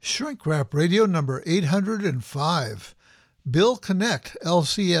Shrink Wrap Radio number 805. Bill Connect,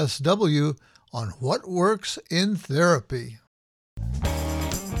 LCSW, on what works in therapy.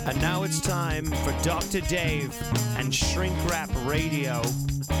 And now it's time for Dr. Dave and Shrink Wrap Radio.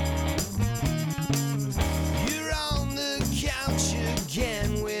 You're on the couch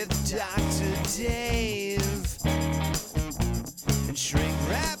again with Dr. Dave. And Shrink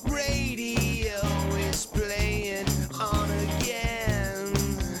Wrap Radio is playing on again.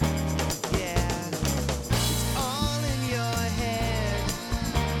 Yeah, it's all in your head.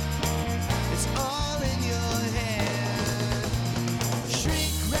 It's all in your head.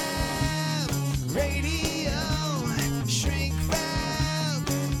 Shrink Wrap Radio. Shrink Wrap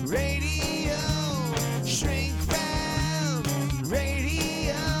Radio. Shrink Wrap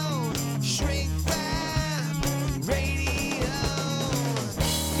Radio. Shrink Wrap Radio.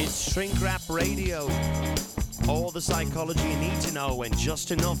 It's Shrink Wrap Radio. All the psychology you need to know and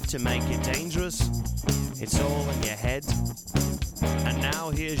just enough to make it dangerous. It's all in your head. And now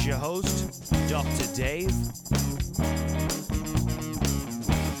here's your host, Dr. Dave.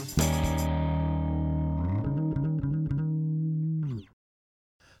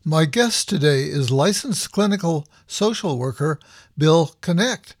 My guest today is licensed clinical social worker Bill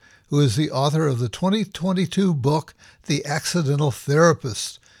Connect, who is the author of the 2022 book, The Accidental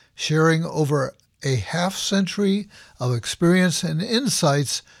Therapist, sharing over a half-century of experience and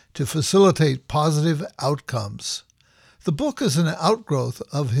insights to facilitate positive outcomes. The book is an outgrowth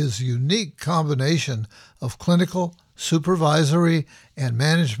of his unique combination of clinical, supervisory, and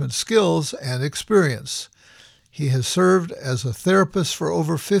management skills and experience. He has served as a therapist for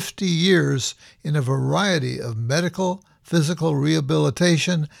over 50 years in a variety of medical, physical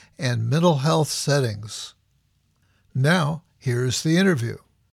rehabilitation, and mental health settings. Now, here's the interview.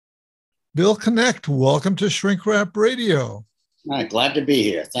 Bill Connect, welcome to Shrink Wrap Radio. All right, glad to be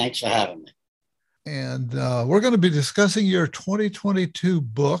here. Thanks for having me. And we're going to be discussing your 2022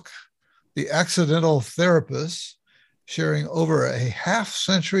 book, The Accidental Therapist, sharing over a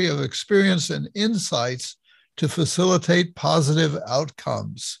half-century of experience and insights to facilitate positive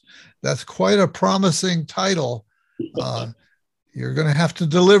outcomes. That's quite a promising title. You're going to have to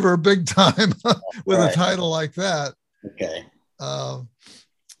deliver big time with a title like that. Okay.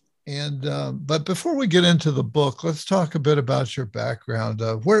 But before we get into the book, let's talk a bit about your background.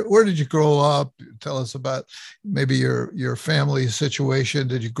 Where did you grow up? Tell us about maybe your family situation.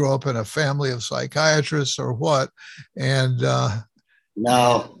 Did you grow up in a family of psychiatrists or what? And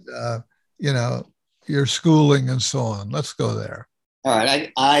No. Your schooling and so on. Let's go there. All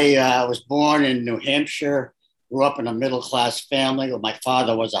right. I was born in New Hampshire, grew up in a middle-class family where my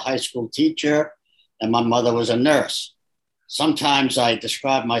father was a high school teacher and my mother was a nurse. Sometimes I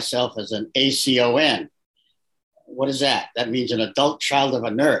describe myself as an ACON. What is that? That means an adult child of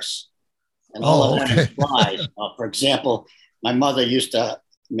a nurse. And all of that implies. For example, my mother used to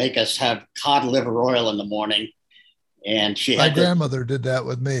make us have cod liver oil in the morning. And my grandmother did that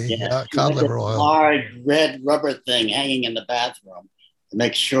with me. Cod liver oil. Hard red rubber thing hanging in the bathroom to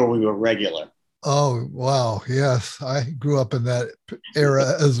make sure we were regular. Oh, wow. Yes. I grew up in that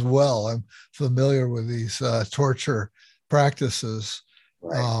era as well. I'm familiar with these torture practices.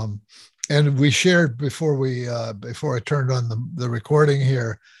 Right. And we shared before I turned on the recording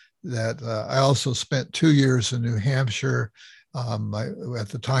here that I also spent 2 years in New Hampshire. At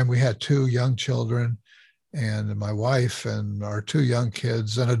the time we had 2 young children, and my wife and our 2 young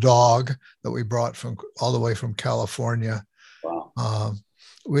kids and a dog that we brought all the way from California. Wow.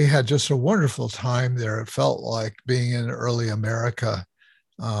 We had just a wonderful time there. It felt like being in early America.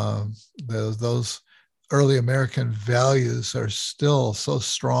 Those early American values are still so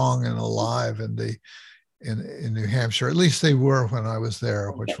strong and alive in New Hampshire. At least they were when I was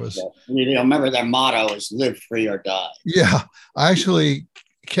there, which was... You remember their motto is live free or die. Yeah. I actually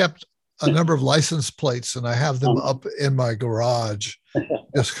kept a number of license plates and I have them up in my garage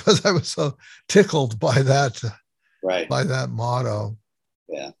just because I was so tickled by that, by that motto.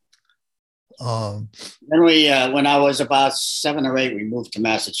 Yeah. Then when I was about 7 or 8, we moved to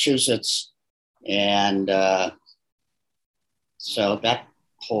Massachusetts. And so that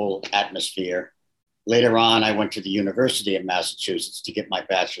whole atmosphere. Later on, I went to the University of Massachusetts to get my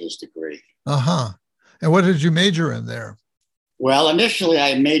bachelor's degree. Uh-huh. And what did you major in there? Well, initially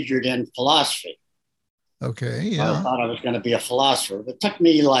I majored in philosophy. Okay, yeah. I thought I was going to be a philosopher, but it took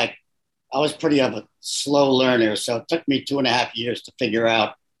me I was pretty of a slow learner. So it took me 2.5 years to figure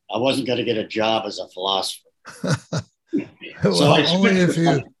out I wasn't going to get a job as a philosopher. Well, only if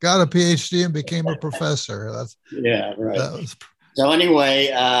you got a PhD and became a professor. Yeah, right. So anyway,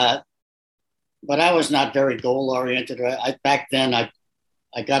 but I was not very goal oriented. Back then, I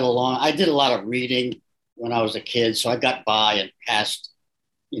I got along. I did a lot of reading when I was a kid, so I got by and passed.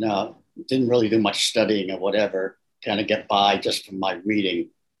 Didn't really do much studying or whatever. Kind of get by just from my reading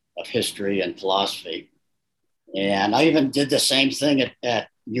of history and philosophy. And I even did the same thing at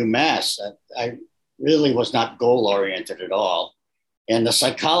UMass. I really was not goal oriented at all. And the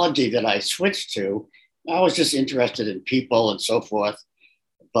psychology that I switched to, I was just interested in people and so forth.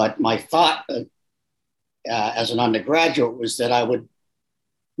 But my thought as an undergraduate was that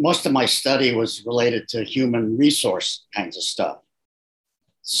most of my study was related to human resource kinds of stuff.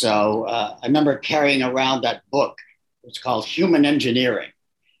 So I remember carrying around that book. It's called Human Engineering.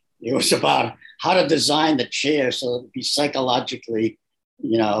 It was about how to design the chair so it would be psychologically,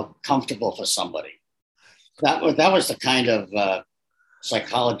 comfortable for somebody. That was the kind of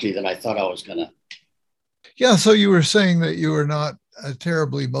psychology that I thought I was going to. Yeah. So you were saying that you were not a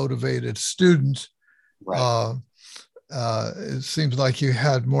terribly motivated student. Right. It seems like you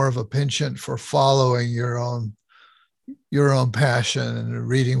had more of a penchant for following your own passion and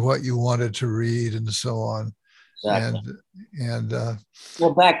reading what you wanted to read and so on. Exactly. And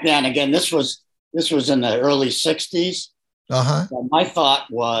well, back then, again, this was in the early 60s. So my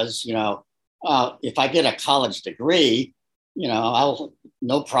thought was, if I get a college degree, no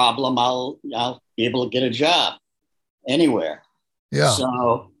problem. I'll be able to get a job anywhere. Yeah.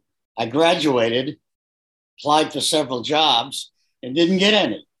 So I graduated, applied for several jobs, and didn't get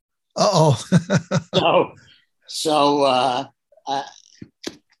any. So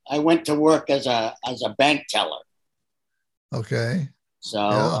I went to work as a bank teller. Okay.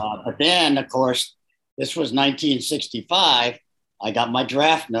 So, but then, of course, this was 1965. I got my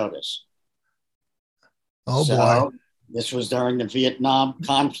draft notice. Oh, boy. This was during the Vietnam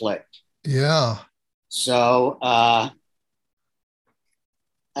conflict. Yeah. So I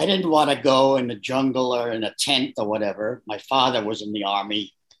didn't want to go in the jungle or in a tent or whatever. My father was in the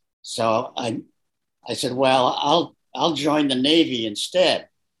Army. So I said, well, I'll join the Navy instead.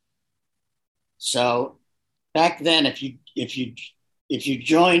 So back then, if you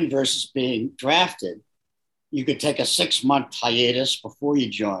joined versus being drafted, you could take a 6-month hiatus before you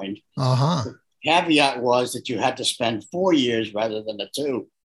joined. The caveat was that you had to spend 4 years rather than the 2.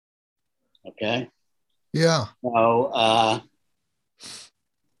 Okay. Yeah. So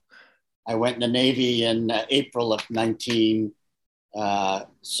I went in the Navy in April of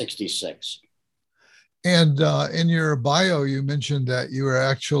 1966. And in your bio, you mentioned that you were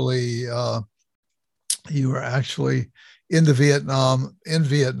actually in Vietnam,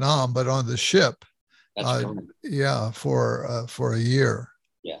 but on the ship. That's correct. Yeah, for a year.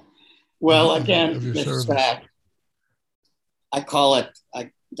 Yeah. Well, again, I call it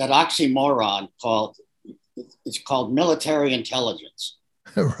that oxymoron it's called military intelligence.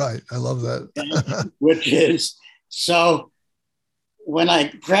 Right. I love that. Which is, so when I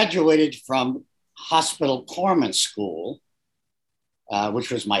graduated from Hospital Corpsman School, which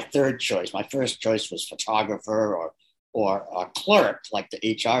was my third choice. My first choice was photographer or a clerk, like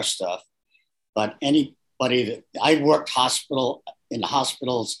the HR stuff. But I worked in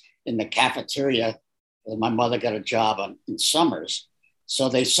hospitals in the cafeteria. And my mother got a job in Summers. So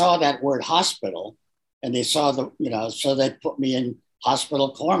they saw that word hospital and they saw so they put me in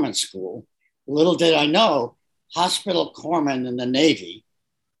Hospital Corpsman School. Little did I know, hospital corpsmen in the Navy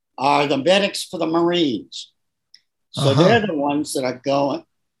are the medics for the Marines. So they're the ones that are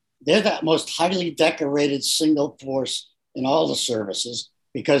they're the most highly decorated single force in all the services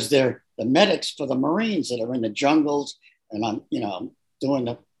because they're the medics for the Marines that are in the jungles and I'm doing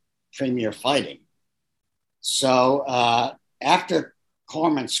the premier fighting. So after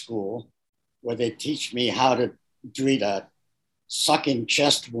Corpsman School, where they teach me how to treat a sucking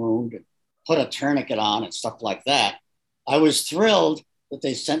chest wound, put a tourniquet on and stuff like that, I was thrilled that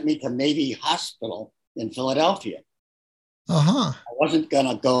they sent me to Navy Hospital in Philadelphia. I wasn't going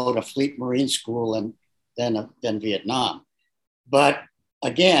to go to Fleet Marine School and then Vietnam. But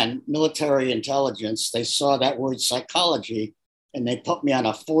again, military intelligence, they saw that word psychology and they put me on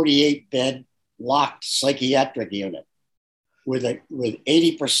a 48-bed locked psychiatric unit with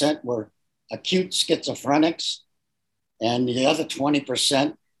 80% were acute schizophrenics and the other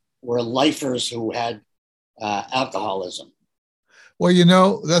 20% were lifers who had alcoholism.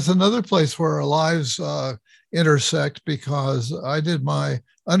 Well, that's another place where our lives intersect because I did my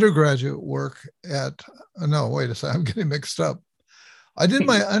undergraduate work I'm getting mixed up. I did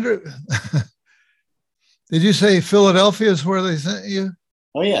my Did you say Philadelphia is where they sent you?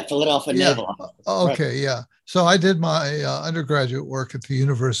 Oh yeah, Philadelphia Naval. Okay, right. Yeah. So I did my undergraduate work at the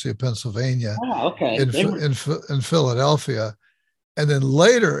University of Pennsylvania. Oh, okay. In Philadelphia, And then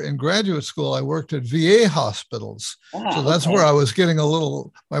later in graduate school, I worked at VA hospitals. So that's okay. where I was getting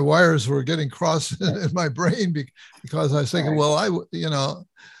my wires were getting crossed in my brain because I was thinking, well,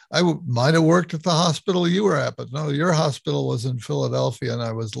 I might have worked at the hospital you were at, but no, your hospital was in Philadelphia and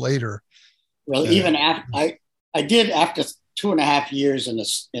I was later. Well, even after I did after 2.5 years in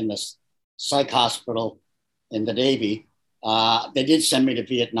the psych hospital in the Navy, they did send me to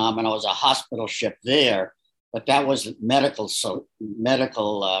Vietnam, and I was a hospital ship there, but that was medical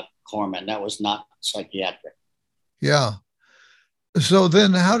corpsman. That was not psychiatric. Yeah. So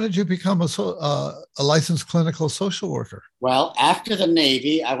then, how did you become a licensed clinical social worker? Well, after the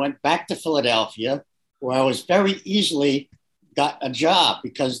Navy, I went back to Philadelphia, where I was very easily got a job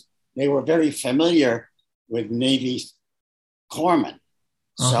because they were very familiar with Navy corpsmen.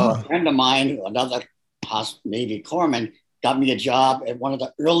 So a friend of mine, another Navy corpsman, got me a job at one of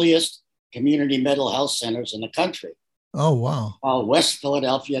the earliest community mental health centers in the country. Oh, wow. Called West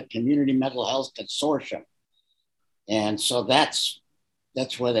Philadelphia Community Mental Health Consortium. And so that's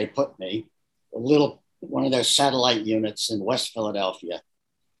where they put me, one of their satellite units in West Philadelphia.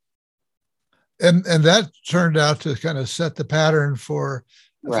 And that turned out to kind of set the pattern for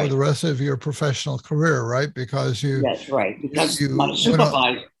the rest of your professional career, right? Because That's right. Because my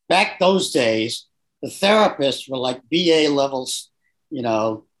supervisor, back those days, the therapists were like BA levels,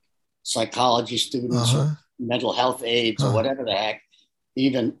 psychology students or mental health aides or whatever the heck,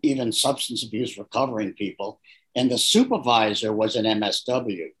 even substance abuse recovering people. And the supervisor was an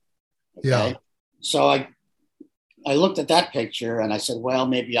MSW. Okay? Yeah. So I looked at that picture and I said, well,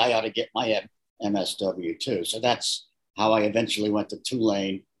 maybe I ought to get my MSW too. So that's how I eventually went to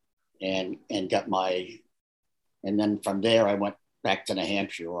Tulane and got and then from there I went back to New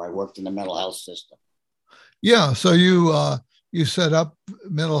Hampshire where I worked in the mental health system. Yeah. So you set up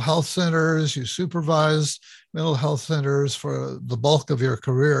mental health centers, you supervised mental health centers for the bulk of your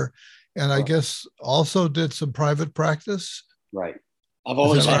career. And I guess also did some private practice. Right. I've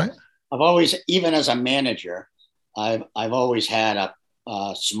always, even as a manager, I've always had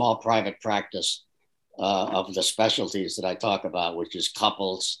a small private practice of the specialties that I talk about, which is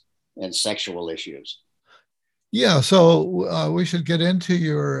couples and sexual issues. Yeah. So we should get into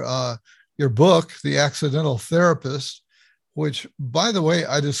your book, The Accidental Therapist, which, by the way,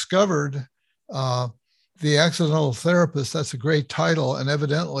 I discovered The Accidental Therapist. That's a great title. And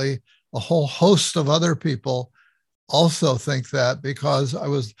evidently, a whole host of other people also think that, because I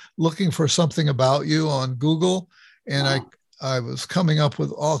was looking for something about you on Google and I was coming up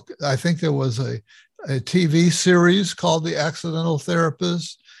with I think there was a TV series called The Accidental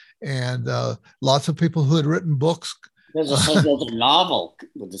Therapist and lots of people who had written books. There's a novel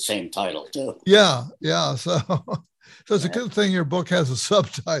with the same title too. Yeah. So it's a good thing your book has a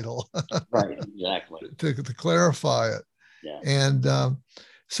subtitle. Right, exactly. to clarify it. Yeah. And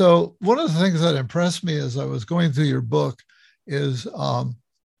so one of the things that impressed me as I was going through your book is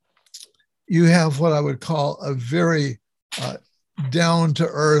you have what I would call a very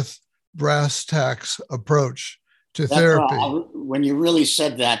down-to-earth, brass tacks approach to therapy. When you really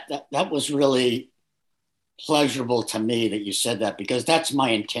said that was really pleasurable to me that you said that, because that's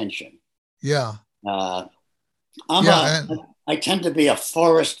my intention. Yeah. I tend to be a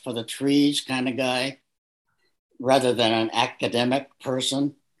forest for the trees kind of guy rather than an academic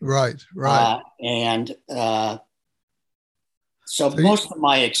person. Right. So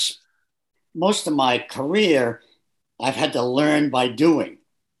most of my career, I've had to learn by doing.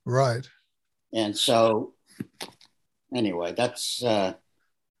 Right. And so, anyway, that's. So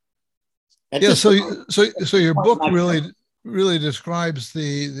your book really describes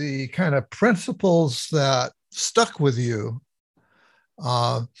the kind of principles that stuck with you.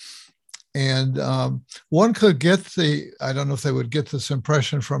 And one could get I don't know if they would get this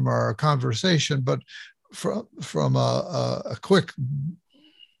impression from our conversation, but from a quick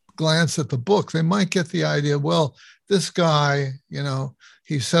glance at the book, they might get the idea, well, this guy,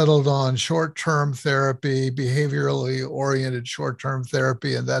 he settled on short-term therapy, behaviorally oriented short-term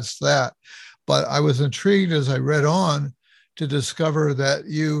therapy, and that's that. But I was intrigued as I read on to discover that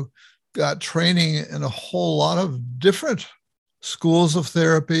you got training in a whole lot of different schools of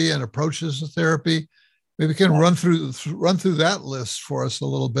therapy and approaches to therapy. Maybe we can run through that list for us a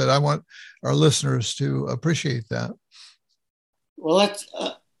little bit. I want our listeners to appreciate that. Well,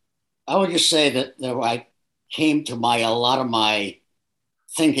 I would just say that I came to a lot of my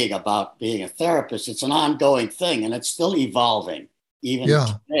thinking about being a therapist. It's an ongoing thing, and it's still evolving, even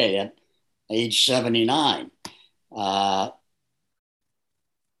today at age 79.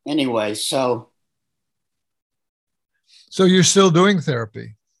 Anyway, so you're still doing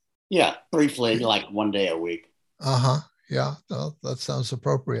therapy? Yeah, briefly, like one day a week. Yeah, no, that sounds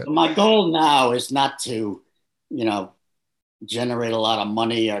appropriate. My goal now is not to, you know, generate a lot of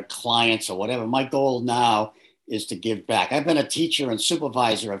money or clients or whatever. My goal now is to give back. I've been a teacher and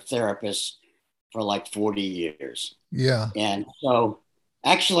supervisor of therapists for like 40 years. Yeah. And so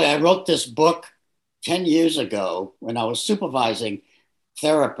actually, I wrote this book 10 years ago when I was supervising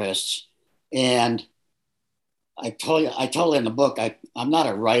therapists. And I told in the book, I'm not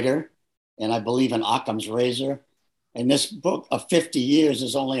a writer and I believe in Occam's razor. And this book of 50 years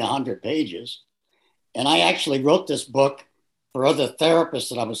is only 100 pages. And I actually wrote this book for other therapists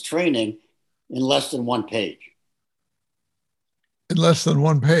that I was training in less than one page. In less than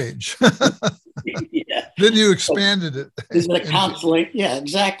one page. Yeah. Then you expanded it. This is a counseling. Yeah,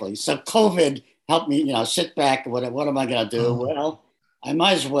 exactly. So COVID helped me, sit back. What am I going to do? Well, I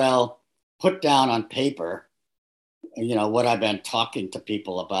might as well put down on paper, what I've been talking to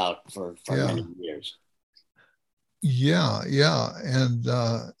people about for many years. Yeah, yeah, and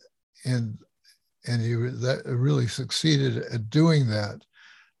you that really succeeded at doing that.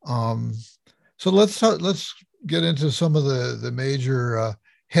 So let's get into some of the major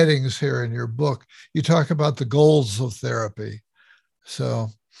headings here in your book. You talk about the goals of therapy. So,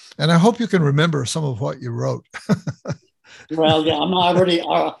 and I hope you can remember some of what you wrote. Well, yeah, I'm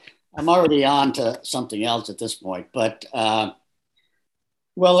already on to something else at this point. But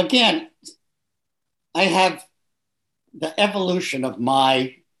well, again, I have the evolution of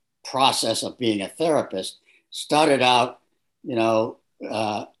my process of being a therapist started out, in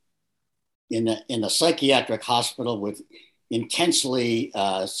the psychiatric hospital with intensely,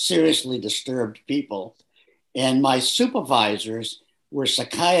 seriously disturbed people. And my supervisors were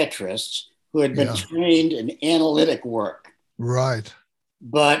psychiatrists who had been trained in analytic work. Right.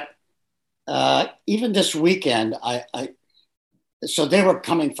 But even this weekend, so they were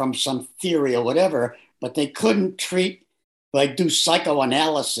coming from some theory or whatever, but they couldn't do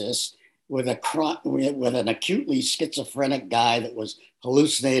psychoanalysis with an acutely schizophrenic guy that was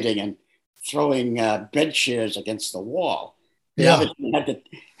hallucinating and throwing bed chairs against the wall. They obviously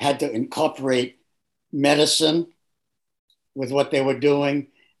had to incorporate medicine with what they were doing.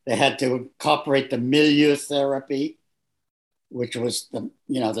 They had to incorporate the milieu therapy, which was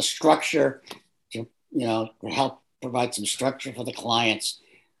the structure to help provide some structure for the clients.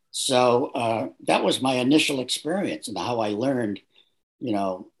 So that was my initial experience and how I learned,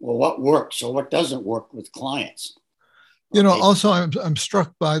 what works or what doesn't work with clients. Also, I'm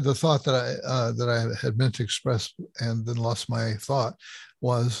struck by the thought that I had meant to express and then lost my thought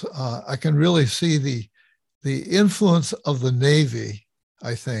was I can really see the influence of the Navy,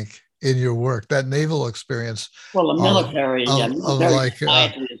 I think, in your work, that naval experience. Well, the military,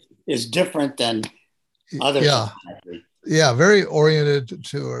 is different than other society. Yeah, very oriented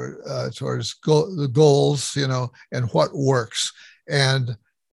towards the goals, and what works, and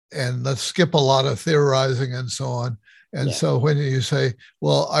let's skip a lot of theorizing and so on. And so when you say,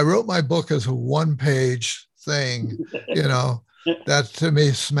 well, I wrote my book as a one-page thing, that to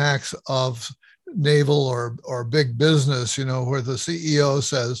me smacks of naval or big business, where the CEO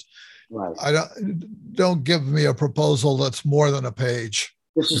says, right, don't give me a proposal that's more than a page.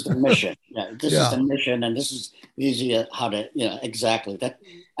 This is the mission. This is the mission, and these are how to, exactly. That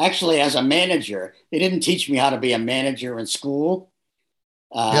actually, as a manager, they didn't teach me how to be a manager in school.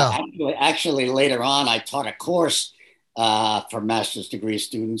 Actually, later on, I taught a course for master's degree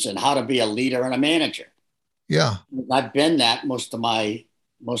students and how to be a leader and a manager. Yeah, I've been that most of my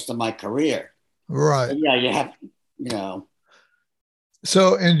career. Right. But yeah, you have,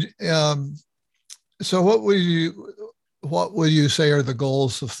 So so what would you say are the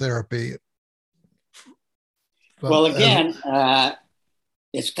goals of therapy? Well, again,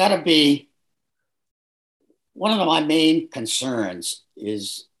 it's got to be one of my main concerns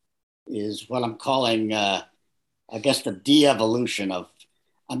is what I'm calling, I guess, the de-evolution of.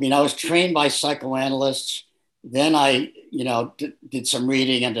 I was trained by psychoanalysts. Then I, did some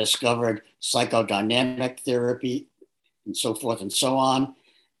reading and discovered psychodynamic therapy and so forth and so on.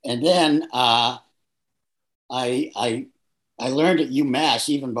 And then I learned at UMass,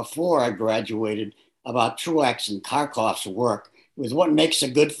 even before I graduated, about Truax and Karkoff's work with what makes a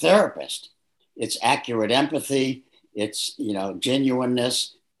good therapist. It's accurate empathy, it's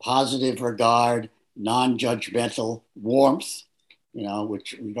genuineness, positive regard, non-judgmental, warmth,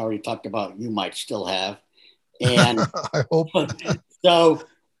 which we've already talked about, you might still have. And I hope. So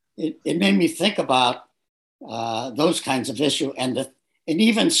it made me think about those kinds of issues. And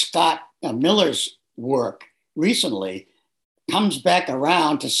even Scott Miller's work recently comes back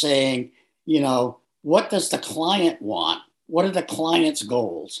around to saying, what does the client want? What are the client's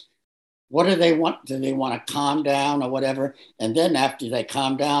goals? What do they want? Do they want to calm down or whatever? And then after they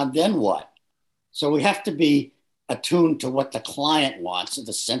calm down, then what? So we have to be attuned to what the client wants at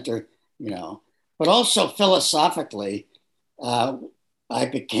the center, but also philosophically, I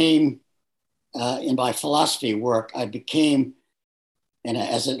became, in my philosophy work, and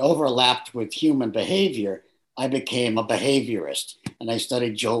as it overlapped with human behavior, I became a behaviorist, and I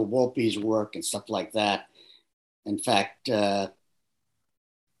studied Joe Wolpe's work and stuff like that. In fact,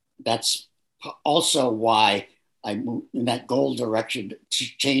 that's also why I moved in that goal direction to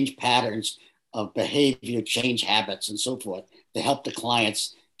change patterns of behavior, change habits, and so forth to help the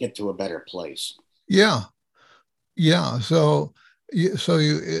clients get to a better place. Yeah, yeah. So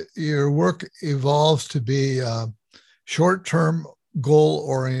your work evolves to be a short-term,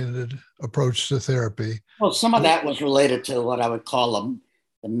 goal-oriented approach to therapy. Well, some of that was related to what I would call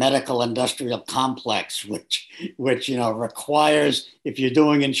the medical industrial complex, which requires, if you're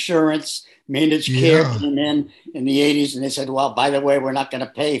doing insurance, managed care came in the 80s, and they said, well, by the way, we're not going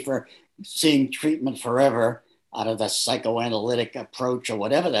to pay for seeing treatment forever out of the psychoanalytic approach or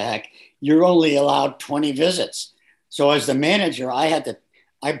whatever the heck. You're only allowed 20 visits. So as the manager, I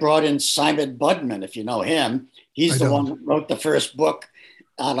brought in Simon Budman, if you know him. He's the one that wrote the first book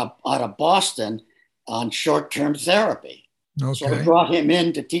out of Boston on short-term therapy. Okay. So I brought him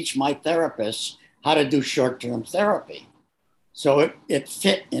in to teach my therapists how to do short-term therapy. So it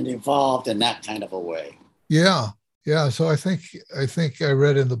fit and evolved in that kind of a way. Yeah. Yeah. So I think I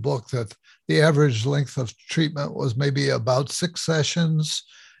read in the book that the average length of treatment was maybe about 6 sessions.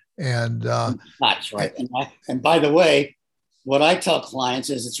 And that's right. And by the way, what I tell clients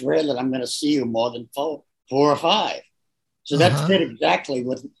is it's rare that I'm going to see you more than 4 or 5. So that fit exactly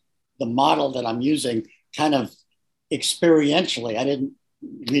with the model that I'm using, kind of experientially. I didn't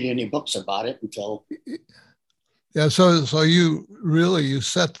read any books about it until. Yeah. So you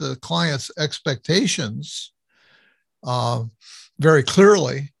set the client's expectations very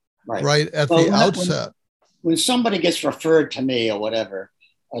clearly, right at the outset. When somebody gets referred to me or whatever,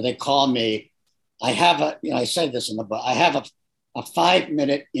 or they call me, I have I said this in the book, I have a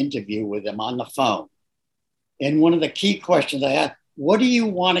 5-minute interview with them on the phone. And one of the key questions I ask, what do you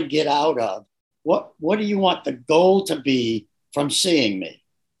want to get out of? What do you want the goal to be from seeing me?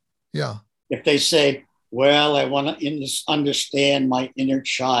 Yeah. If they say, well, I want to understand my inner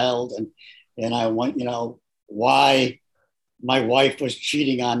child, and I want, why my wife was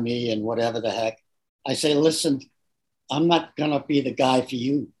cheating on me and whatever the heck. I say, listen, I'm not going to be the guy for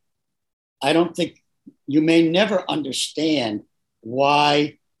you. I don't think you may never understand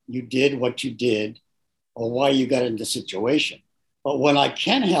why you did what you did or why you got in the situation. But what I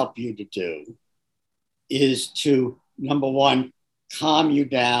can help you to do is to, number one, calm you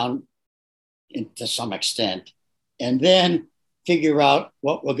down to some extent, and then figure out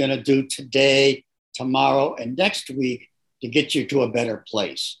what we're going to do today, tomorrow, and next week to get you to a better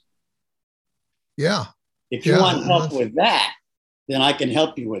place. Yeah. If you want help with that, then I can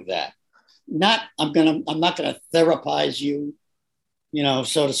help you with that. I'm not gonna therapize you,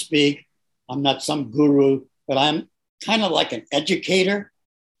 so to speak. I'm not some guru, but I'm kind of like an educator.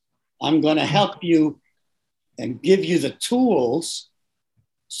 I'm going to help you and give you the tools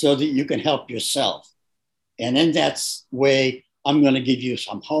so that you can help yourself. And in that way, I'm going to give you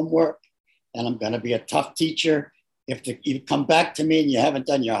some homework, and I'm going to be a tough teacher. If you come back to me and you haven't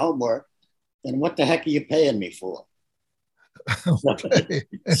done your homework, then what the heck are you paying me for? Okay.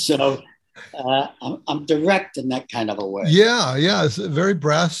 So I'm direct in that kind of a way. Yeah, it's very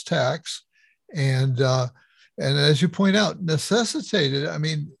brass tacks, and as you point out, necessitated. I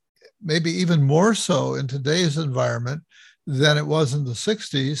mean, maybe even more so in today's environment than it was in the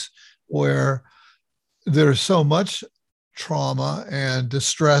 60s, where there's so much trauma and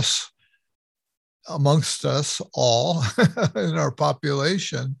distress amongst us all in our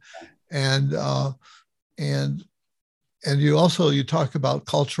population, and you talk about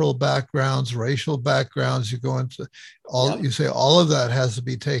cultural backgrounds, racial backgrounds. You go into you say all of that has to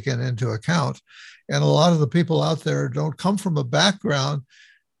be taken into account, and a lot of the people out there don't come from a background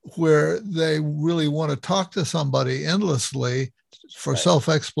where they really want to talk to somebody endlessly for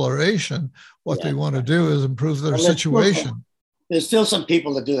self-exploration. What they want to do is improve their situation. There's still some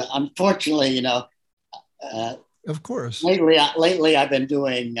people that do that. Unfortunately, of course. Lately, I've been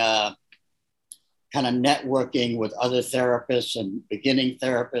doing kind of networking with other therapists and beginning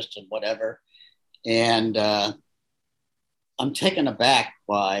therapists and whatever. And I'm taken aback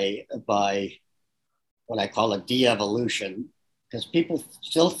by what I call a de-evolution, because people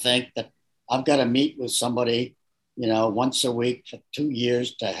still think that I've got to meet with somebody, once a week for 2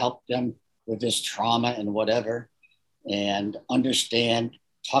 years to help them with this trauma and whatever, and understand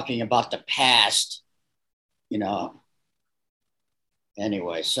talking about the past, you know.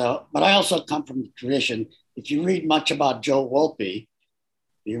 Anyway, so, but I also come from the tradition. If you read much about Joe Wolpe,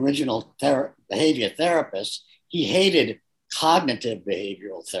 the original behavior therapist, he hated cognitive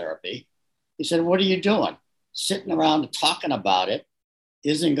behavioral therapy. He said, what are you doing? Sitting around and talking about it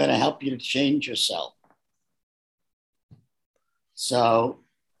isn't going to help you to change yourself. So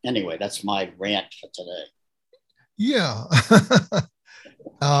anyway, that's my rant for today. Yeah.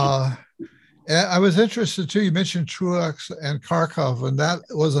 I was interested too. You mentioned Truex and Kharkov, and that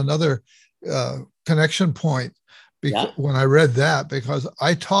was another connection point when I read that, because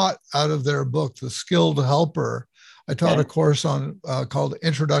I taught out of their book, The Skilled Helper. I taught a course on called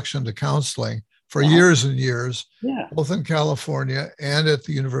Introduction to Counseling for years and years, both in California and at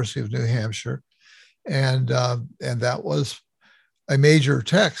the University of New Hampshire, and that was a major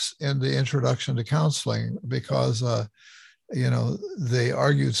text in the Introduction to Counseling because. They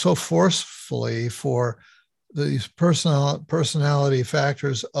argued so forcefully for these personality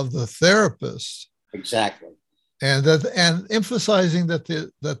factors of the therapist. Exactly. And emphasizing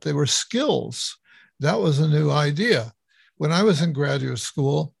that they were skills. That was a new idea. When I was in graduate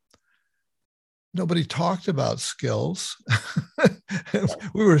school, nobody talked about skills.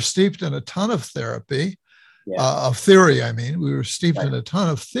 We were steeped in a ton of therapy, of theory. I mean, we were steeped in a ton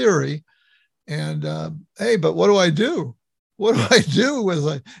of theory. And hey, but what do I do? What do I do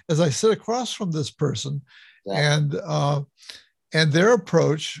as I sit across from this person? And their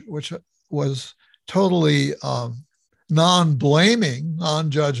approach, which was totally non-blaming,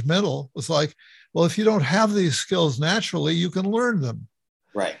 non-judgmental, was like, well, if you don't have these skills naturally, you can learn them.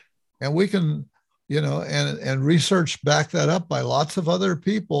 Right. And we can, and research back that up by lots of other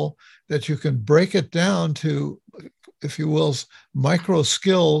people, that you can break it down to, if you will, micro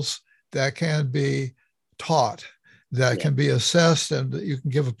skills that can be taught, that can be assessed, and that you can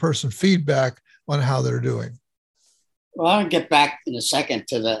give a person feedback on how they're doing. Well, I'll get back in a second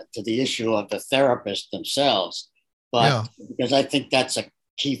to the issue of the therapists themselves, but because I think that's a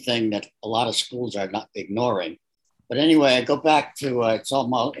key thing that a lot of schools are not ignoring. But anyway, I go back to it's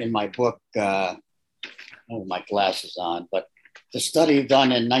almost in my book. I don't have my glasses on, but the study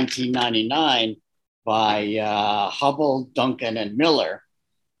done in 1999 by Hubble, Duncan, and Miller,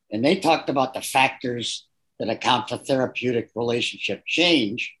 and they talked about the factors that account for therapeutic relationship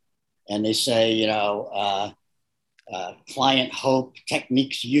change. And they say, client hope,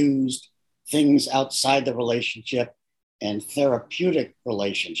 techniques used, things outside the relationship, and therapeutic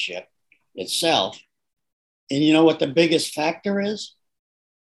relationship itself. And you know what the biggest factor is?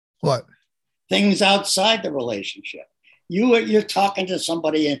 What? Things outside the relationship. You're talking to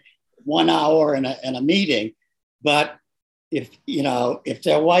somebody in 1 hour in a meeting, but if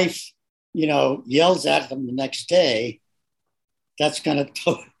their wife yells at them the next day, they're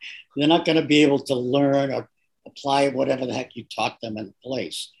not going to be able to learn or apply whatever the heck you taught them in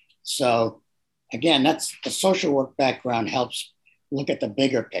place. So again, that's the social work background helps look at the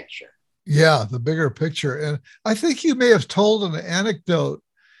bigger picture. Yeah, the bigger picture. And I think you may have told an anecdote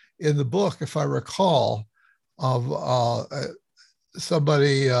in the book, if I recall, of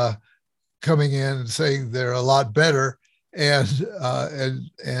somebody coming in and saying they're a lot better, and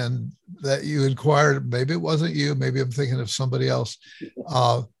that you inquired, maybe it wasn't you, maybe I'm thinking of somebody else,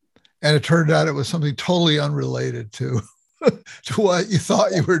 and it turned out it was something totally unrelated to to what you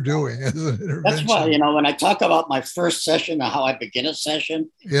thought you were doing as an intervention. That's why, when I talk about my first session or how I begin a session,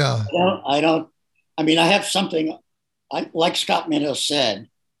 I have something, like Scott Minow said,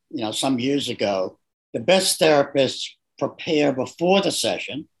 some years ago, the best therapists prepare before the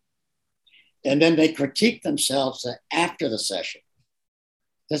session, and then they critique themselves after the session.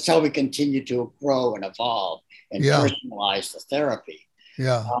 That's how we continue to grow and evolve and personalize the therapy.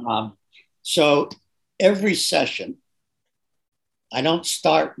 Yeah. So every session, I don't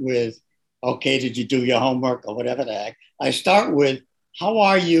start with, okay, did you do your homework or whatever the heck? I start with, how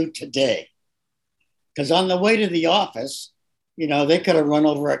are you today? Because on the way to the office, they could have run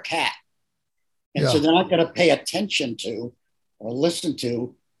over a cat. And so they're not going to pay attention to or listen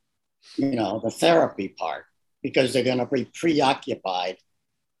to, the therapy part, because they're going to be preoccupied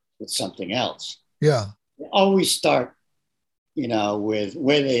with something else. Yeah. They always start, with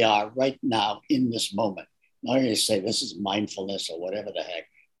where they are right now in this moment. I'm not going to say this is mindfulness or whatever the heck.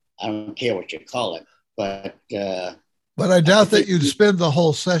 I don't care what you call it, but I doubt that you'd spend the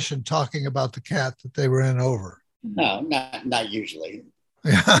whole session talking about the cat that they ran over. No, not usually.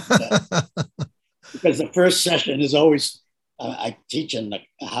 Because the first session is always, I teach them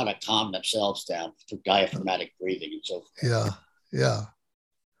how to calm themselves down through diaphragmatic breathing and so forth. Yeah.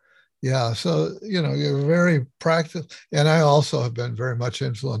 Yeah. So, you're very practical. And I also have been very much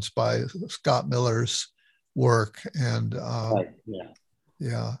influenced by Scott Miller's work. And Right. Yeah.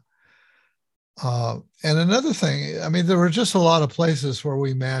 yeah. And another thing, I mean, there were just a lot of places where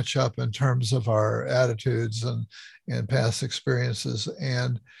we match up in terms of our attitudes and past experiences.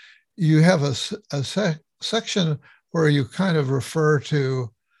 And you have a section where you kind of refer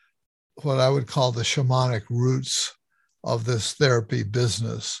to what I would call the shamanic roots of this therapy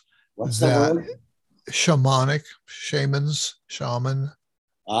business. What's the That word? shamanic, shamans, shaman.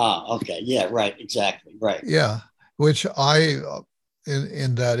 Ah, okay. Yeah, right. Exactly. Right. Yeah, which I,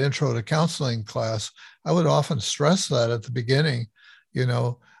 in that intro to counseling class, I would often stress that at the beginning, you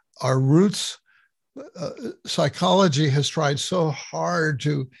know, our roots, psychology has tried so hard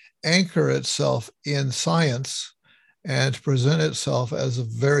to anchor itself in science and to present itself as a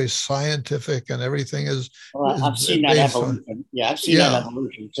very scientific, and everything Well, is I've seen that based on, evolution. Yeah, I've seen that yeah,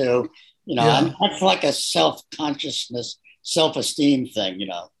 evolution too. And yeah, that's like a self-consciousness, self-esteem thing.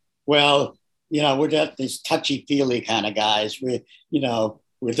 Well, we're just these touchy-feely kind of guys. With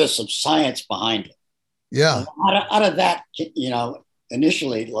just some science behind it. And yeah, out of that,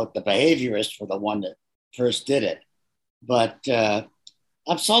 initially, look, the behaviorists were the one that first did it. But I've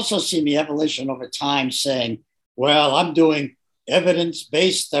also seen the evolution over time saying, well, I'm doing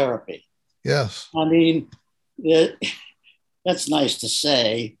evidence-based therapy. yes, I mean, it, that's nice to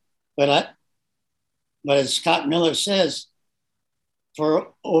say, but as Scott Miller says,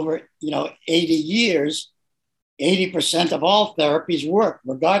 for over 80 years, 80% of all therapies work,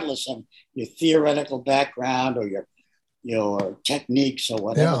 regardless of your theoretical background or your techniques or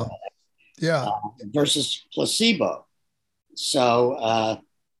whatever, yeah, yeah. versus placebo. So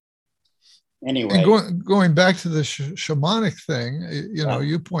And anyway, going back to the shamanic thing, yeah,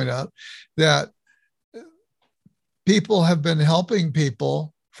 you point out that people have been helping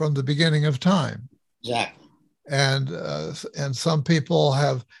people from the beginning of time, exactly. and some people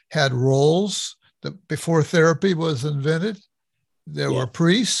have had roles that before therapy was invented. There Yeah, were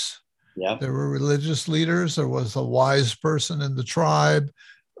priests, yeah, there were religious leaders, there was a wise person in the tribe,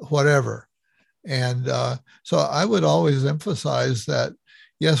 whatever. And so I would always emphasize that,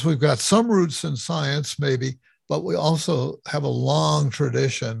 yes, we've got some roots in science, maybe, but we also have a long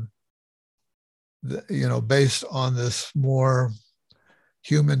tradition, based on this more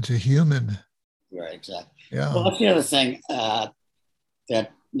human to human. right, exactly. Well, Yeah. that's the other thing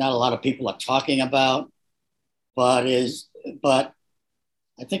that not a lot of people are talking about, but but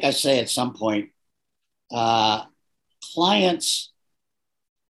I think I say at some point, uh, clients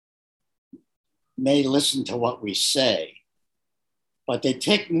may listen to what we say, but they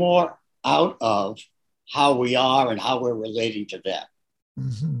take more out of how we are and how we're relating to them.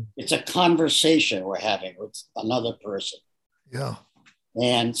 Mm-hmm. It's a conversation we're having with another person. Yeah.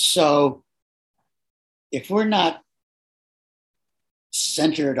 And so if we're not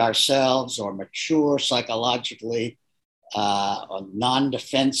centered ourselves or mature psychologically, or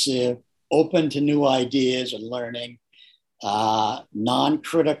non-defensive, open to new ideas and learning,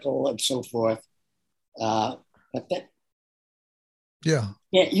 non-critical and so forth. But that, Yeah.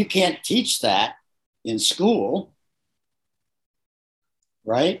 yeah, you can't teach that in school,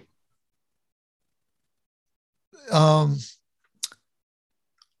 right? Um,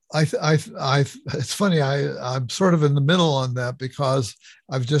 it's funny. I'm sort of in the middle on that because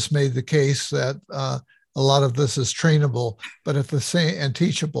I've just made the case that a lot of this is trainable, but at the same and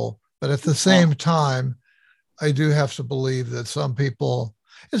teachable. But at the same time, I do have to believe that some people,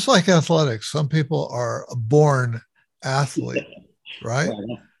 it's like athletics. Some people are a born athlete, right? Right.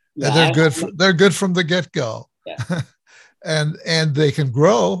 And Yeah, they're good from the get go, yeah, and they can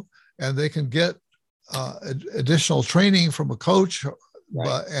grow and they can get additional training from a coach,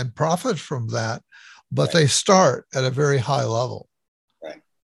 right, and profit from that. But right, they start at a very high level, right.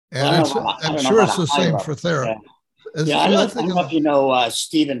 Well, and I I'm don't know sure about it's a the high same for level. Yeah, therapy. yeah. I I think don't know if you know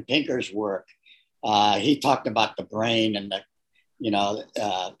Steven Pinker's work. He talked about the brain and the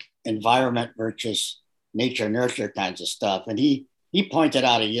environment versus nature nurture kinds of stuff, and he pointed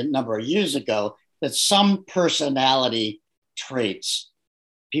out a number of years ago that some personality traits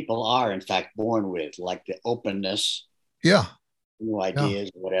people are in fact born with, like the openness, yeah, new yeah, ideas,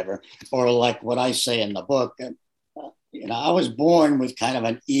 or whatever, or like what I say in the book. I was born with kind of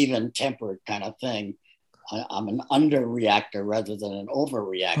an even tempered kind of thing. I'm an underreactor rather than an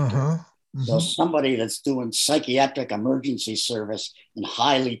overreactor. uh-huh, So mm-hmm. somebody that's doing psychiatric emergency service in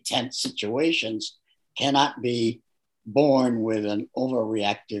highly tense situations cannot be born with an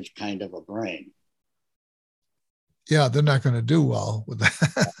overreactive kind of a brain. Yeah, they're not going to do well with that.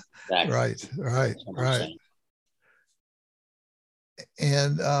 Exactly. Right, right, That's what I'm right. saying.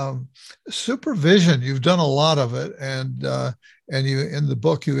 And supervision, you've done a lot of it, and you in the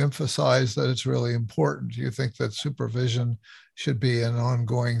book you emphasize that it's really important. You think that supervision should be an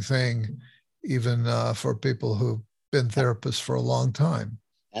ongoing thing, even for people who've been therapists for a long time.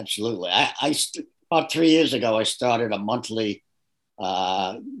 Absolutely. About 3 years ago, I started a monthly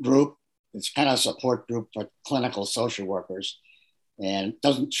group. It's kind of a support group for clinical social workers, and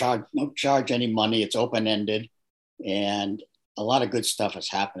don't charge any money. It's open ended, and a lot of good stuff is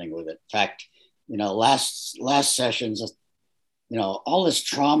happening with it. In fact, last sessions, all this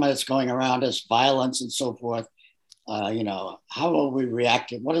trauma that's going around us, violence and so forth. How will we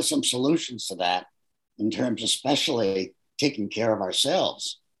react? What are some solutions to that in terms, especially taking care of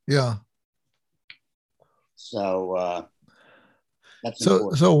ourselves? Yeah. So that's so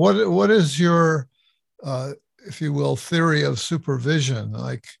important. so what is your if you will theory of supervision?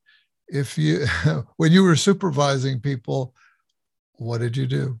 Like, if you when you were supervising people, what did you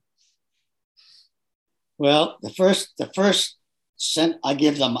do? Well, the first I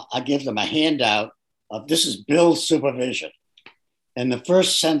give them a handout of, this is Bill's supervision, and the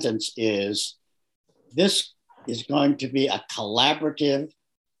first sentence is, this is going to be a collaborative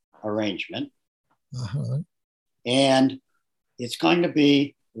arrangement, and it's going to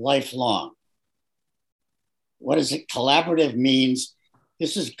be lifelong. What is it? Collaborative means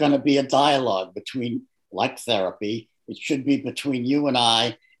this is going to be a dialogue between, like therapy, it should be between you and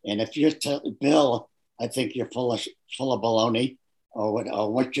I. And if you're Bill, I think you're full of baloney, or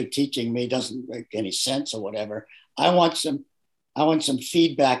what you're teaching me doesn't make any sense, or whatever. I want some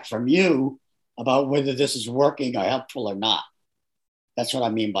feedback from you about whether this is working or helpful or not. That's what I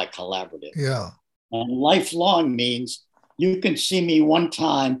mean by collaborative. Yeah. And lifelong means you can see me one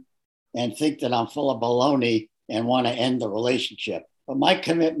time and think that I'm full of baloney and want to end the relationship. But my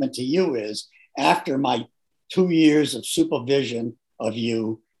commitment to you is, after my 2 years of supervision of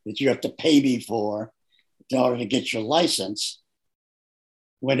you that you have to pay me for in order to get your license,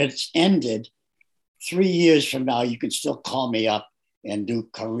 when it's ended, 3 years from now, you can still call me up and do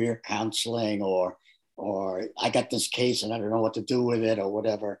career counseling, or I got this case and I don't know what to do with it, or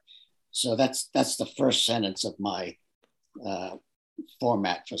whatever. So that's the first sentence of my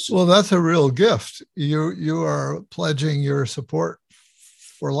format for supervision. Well, that's a real gift. You are pledging your support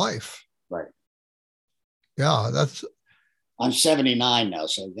for life. Right. Yeah, I'm 79 now,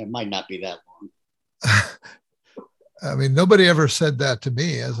 so it might not be that long. I mean, nobody ever said that to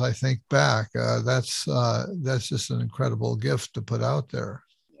me. As I think back, that's just an incredible gift to put out there.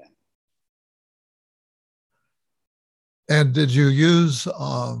 Yeah. And did you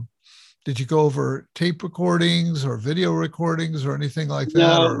go over tape recordings or video recordings or anything like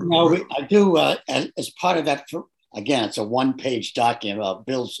that? No, I do. As part of that, again, it's a one-page document about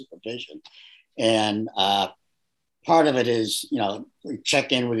Bill's supervision. And part of it is, we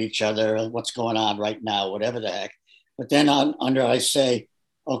check in with each other, what's going on right now, whatever the heck. But then under I say,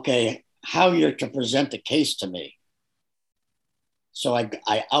 okay, how you're to present a case to me. So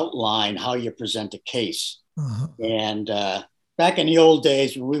I outline how you present a case. Uh-huh. And back in the old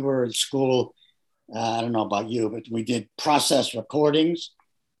days when we were in school, I don't know about you, but we did process recordings.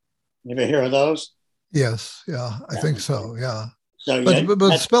 You ever hear of those? Yes. Yeah, I think so. Yeah. So,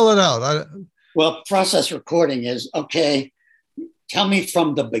 but spell it out. Well, process recording is, okay, tell me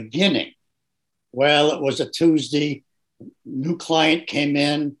from the beginning. Well, it was a Tuesday. New client came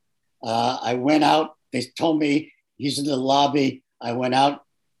in. I went out. They told me he's in the lobby. I went out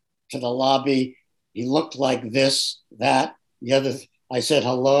to the lobby. He looked like this, that, the other. I said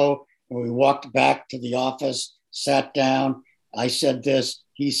hello, and we walked back to the office, sat down. I said this,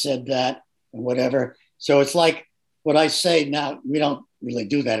 he said that, and whatever. So it's like what I say now. We don't really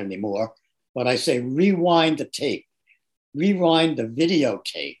do that anymore, but I say rewind the tape, rewind the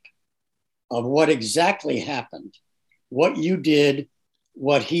videotape of what exactly happened, what you did,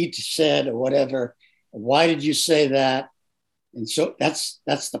 what he said, or whatever. Why did you say that? And so that's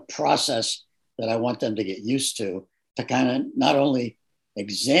the process that I want them to get used to kind of not only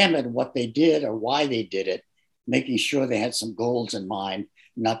examine what they did or why they did it, making sure they had some goals in mind,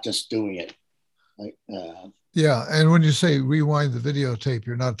 not just doing it. Yeah, and when you say rewind the videotape,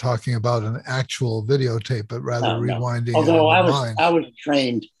 you're not talking about an actual videotape, but rather rewinding. Although I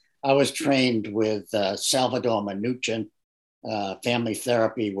was trained with Salvador Minuchin, family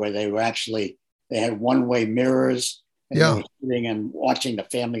therapy, where they had one-way mirrors, and they were sitting and watching the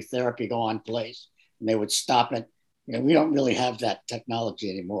family therapy go on place, and they would stop it. We don't really have that technology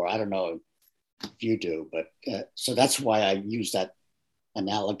anymore. I don't know if you do, but so that's why I use that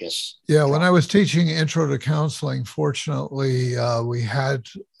analogous. Yeah, when I was teaching Intro to Counseling, fortunately, we had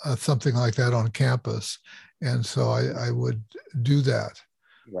something like that on campus. And so I would do that.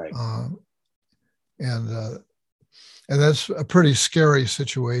 Right. And that's a pretty scary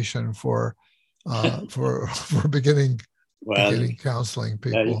situation for beginning Well, counseling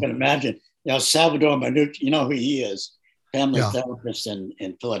yeah, you people. can imagine. Salvador Minucci, you know who he is, family Yeah. therapist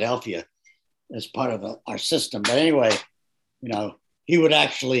in Philadelphia, as part of our system. But anyway, he would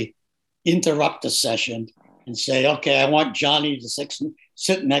actually interrupt the session and say, "Okay, I want Johnny to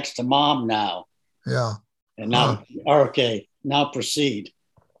sit next to Mom now." Yeah. And now, okay, now proceed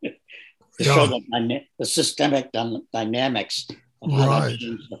to show the systemic dynamics of how that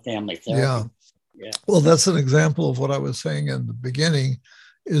changed the family therapy. Yeah. Well, that's an example of what I was saying in the beginning,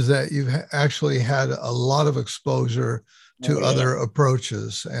 is that you've actually had a lot of exposure to other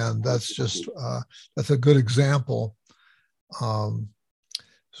approaches, and that's just that's a good example.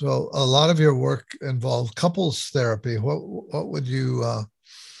 So a lot of your work involves couples therapy. What would you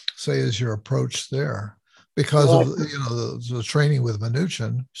say is your approach there? Because of the training with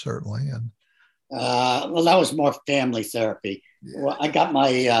Minuchin, certainly, and well, that was more family therapy. Yeah. Well, I got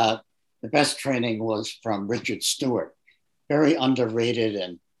my the best training was from Richard Stewart, very underrated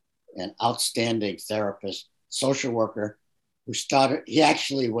and outstanding therapist, social worker, who started. He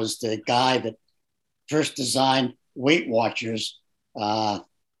actually was the guy that first designed Weight Watchers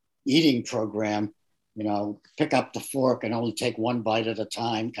eating program. Pick up the fork and only take one bite at a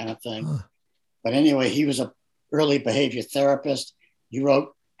time, kind of thing. But anyway, he was an early behavior therapist. He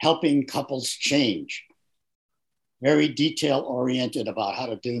wrote Helping Couples Change, very detail oriented about how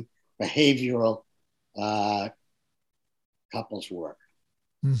to do behavioral couples work.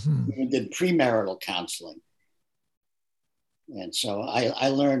 Mm-hmm. He did premarital counseling. And so I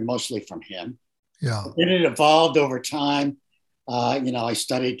learned mostly from him. Yeah. And it evolved over time. I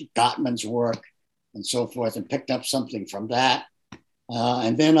studied Gottman's work and so forth and picked up something from that.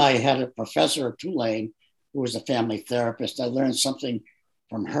 And then I had a professor at Tulane who was a family therapist. I learned something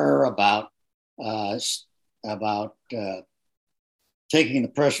from her about taking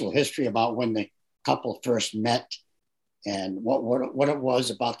the personal history about when the couple first met and what it was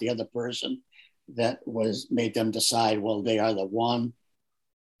about the other person that made them decide, well, they are the one,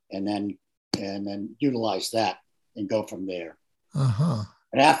 and then utilize that and go from there. Uh-huh.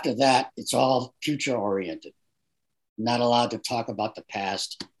 But after that, it's all future oriented. Not allowed to talk about the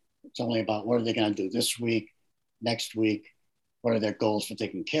past. It's only about what are they going to do this week, next week, what are their goals for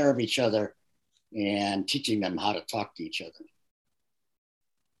taking care of each other, and teaching them how to talk to each other.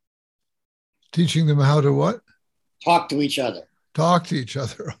 Teaching them how to what? Talk to each other. Talk to each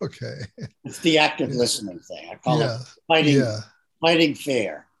other. Okay. It's the active listening thing. I call it fighting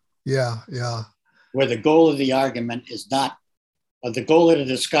fair. Yeah. Where the goal of the argument is not, or the goal of the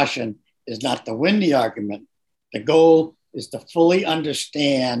discussion is not to win the argument. The goal is to fully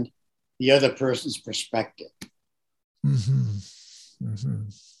understand the other person's perspective. Mm-hmm. Mm-hmm.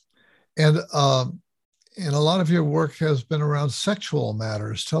 And a lot of your work has been around sexual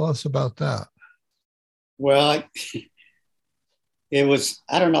matters. Tell us about that. Well, it was,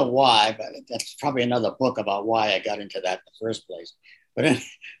 I don't know why, but that's probably another book about why I got into that in the first place.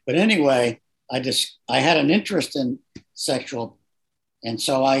 But anyway, I had an interest in sexual. And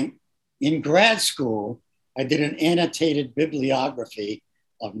so in grad school, I did an annotated bibliography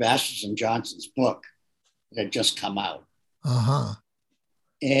of Masters and Johnson's book that had just come out. Uh-huh.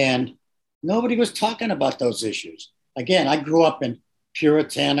 And nobody was talking about those issues. Again, I grew up in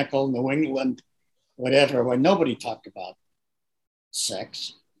puritanical New England, whatever, where nobody talked about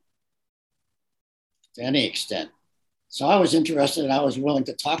sex to any extent. So I was interested and I was willing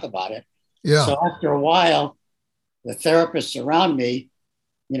to talk about it. Yeah. So after a while, the therapists around me,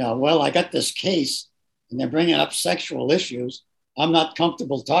 well, I got this case and they're bringing up sexual issues. I'm not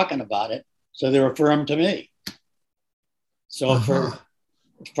comfortable talking about it. So they refer them to me. So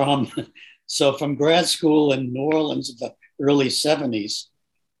from grad school in New Orleans in the early 70s,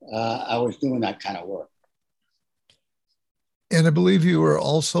 I was doing that kind of work. And I believe you were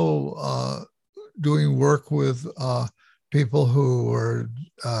also doing work with people who were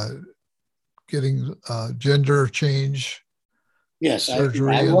getting gender change,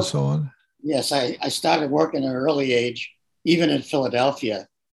 surgery, and so on. Yes, I started working at an early age, even in Philadelphia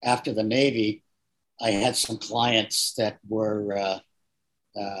after the Navy. I had some clients that were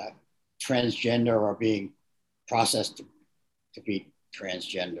transgender or being processed to be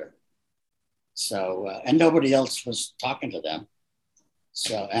transgender. So, and nobody else was talking to them.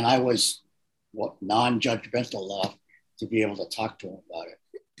 So, and I was non-judgmental enough to be able to talk to them about it.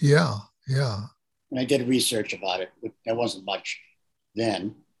 Yeah. And I did research about it. There wasn't much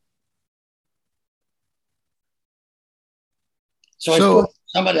then. So I put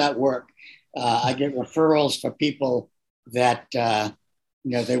some of that work I get referrals for people that,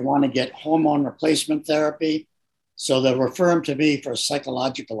 they want to get hormone replacement therapy. So they'll refer them to me for a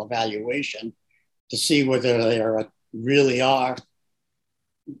psychological evaluation to see whether they really are,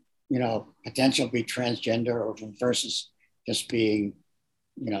 potential to be transgender or versus just being,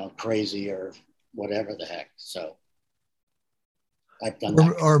 crazy or whatever the heck. So I've done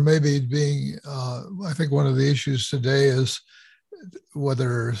that. Or maybe being, I think one of the issues today is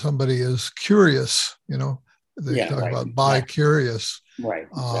whether somebody is curious, they talk about bi-curious. Right.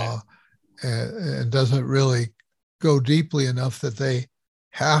 Exactly. And doesn't really go deeply enough that they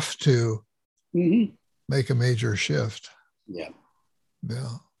have to make a major shift. Yeah.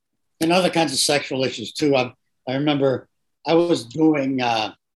 Yeah. And other kinds of sexual issues too. I remember I was doing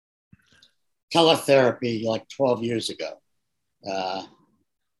teletherapy like 12 years ago.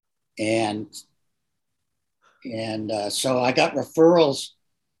 So I got referrals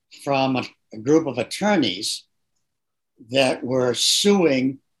from a group of attorneys that were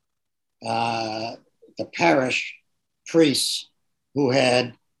suing the parish priests who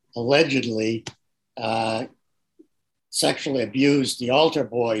had allegedly sexually abused the altar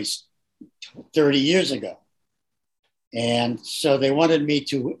boys 30 years ago. And so they wanted me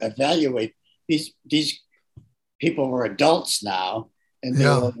to evaluate these people were adults now, and they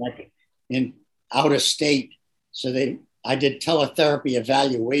were like in out of state. So I did teletherapy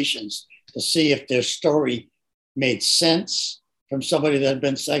evaluations to see if their story made sense from somebody that had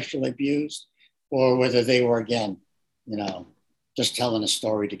been sexually abused, or whether they were, again, just telling a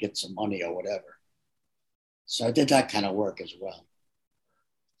story to get some money or whatever. So I did that kind of work as well.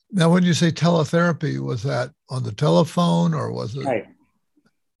 Now, when you say teletherapy, was that on the telephone or was it? Right.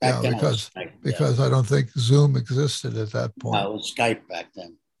 Because I don't think Zoom existed at that point. No, it was Skype back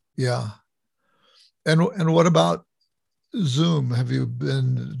then. Yeah. And what about Zoom? Have you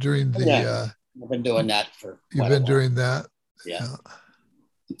been during the? Yeah, I've been doing that for. You've been doing that. Yeah.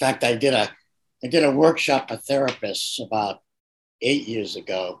 In fact, I did a workshop for therapists about 8 years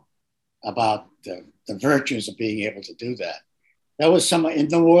ago about the virtues of being able to do that. That was in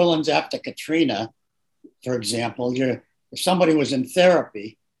New Orleans after Katrina, for example. If somebody was in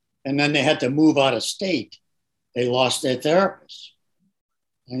therapy and then they had to move out of state, they lost their therapist.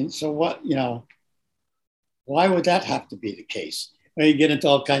 And so why would that have to be the case? You get into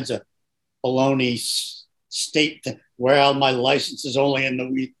all kinds of baloney state where my license is only in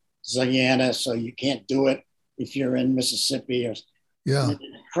Louisiana, so you can't do it if you're in Mississippi, or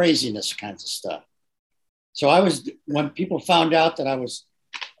craziness kinds of stuff. So when people found out that I was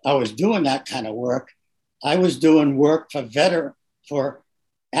doing that kind of work, I was doing work for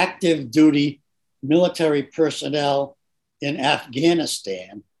active duty military personnel in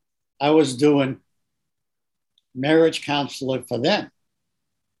Afghanistan. I was doing marriage counseling for them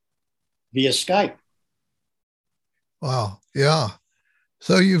via Skype. Wow. Yeah.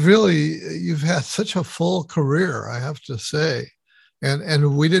 So you've had such a full career, I have to say.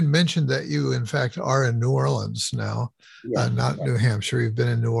 And we didn't mention that you, in fact, are in New Orleans now, not New Hampshire. You've been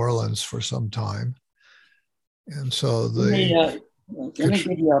in New Orleans for some time. And so let me give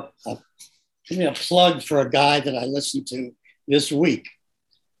you a plug for a guy that I listened to this week.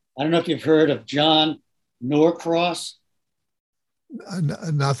 I don't know if you've heard of John Norcross.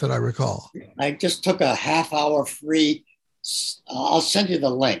 Not that I recall. I just took a half-hour free. I'll send you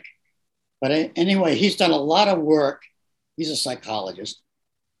the link. But anyway, he's done a lot of work. He's a psychologist.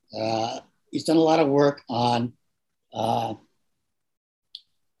 He's done a lot of work on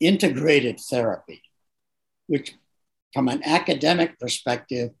integrated therapy, which from an academic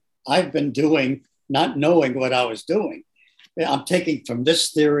perspective, I've been doing, not knowing what I was doing. I'm taking from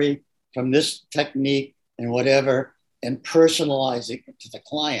this theory, from this technique and whatever, and personalizing it to the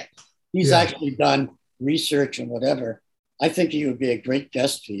client. He's actually done research and whatever. I think he would be a great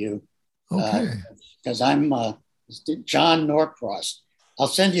guest for you. Okay. Because I'm John Norcross. I'll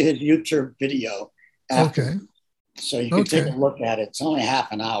send you his YouTube video after, okay. So you can take a look at it. It's only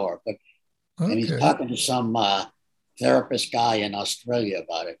half an hour, but and he's talking to some therapist guy in Australia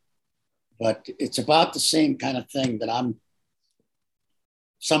about it. But it's about the same kind of thing that I'm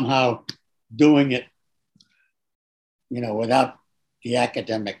somehow doing it, without the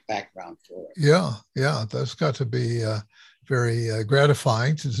academic background for it. Yeah, that's got to be very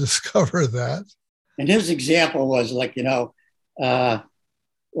gratifying to discover that. And his example was like the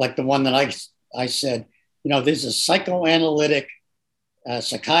one that I said, there's a psychoanalytic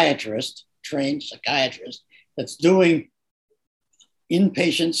trained psychiatrist that's doing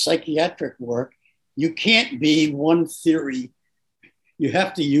inpatient psychiatric work. You can't be one theory. You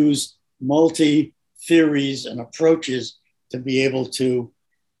have to use multi theories and approaches to be able to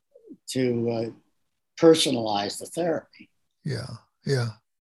personalize the therapy. Yeah, yeah.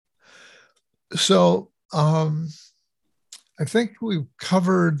 So I think we've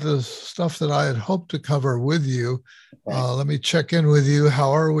covered the stuff that I had hoped to cover with you. Okay. Let me check in with you.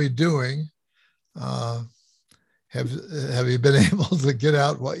 How are we doing? Have you been able to get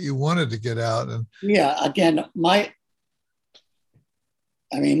out what you wanted to get out? And yeah, again, my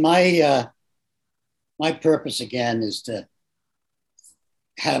purpose again is to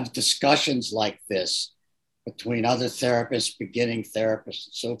have discussions like this between other therapists, beginning therapists,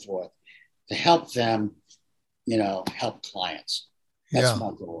 and so forth, to help them, help clients. That's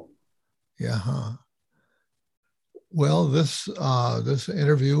my goal. Yeah. Huh. Well, this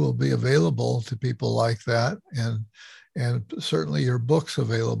interview will be available to people like that, and certainly your book's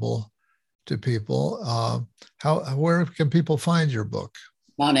available to people. Where can people find your book?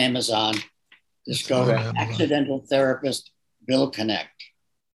 On Amazon. Just go to Accidental Therapist Bill Connect,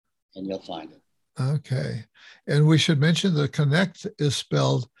 and you'll find it. Okay, and we should mention that Connect is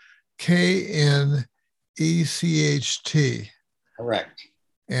spelled Knecht. Correct.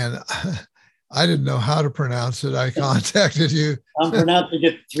 And I didn't know how to pronounce it. I contacted you. I'm pronouncing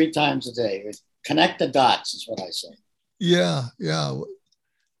it 3 times a day. Connect the dots is what I say. Yeah, yeah.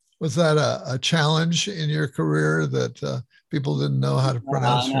 Was that a challenge in your career that people didn't know how to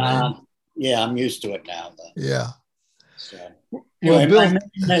pronounce your name? Yeah, I'm used to it now, though. Yeah. So, anyway, my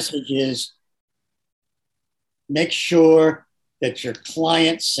main message is make sure that you're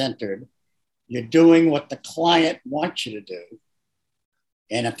client-centered. You're doing what the client wants you to do.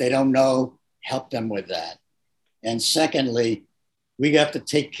 And if they don't know, help them with that. And secondly, we have to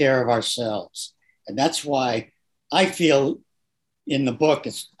take care of ourselves. And that's why I feel in the book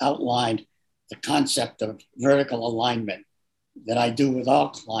it's outlined the concept of vertical alignment that I do with all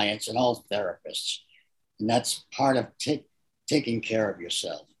clients and all therapists. And that's part of taking care of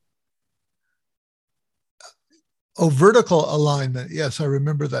yourself. Oh, vertical alignment. Yes, I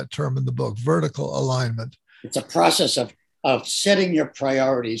remember that term in the book, vertical alignment. It's a process of setting your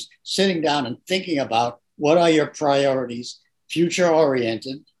priorities, sitting down and thinking about what are your priorities,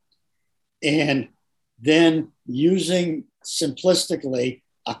 future-oriented, and then using simplistically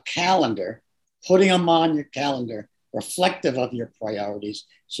a calendar, putting them on your calendar, reflective of your priorities.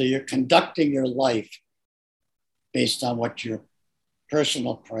 So you're conducting your life based on what your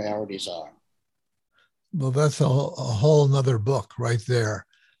personal priorities are. Well, that's a whole nother book right there.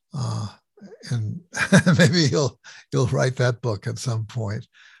 And maybe you'll write that book at some point.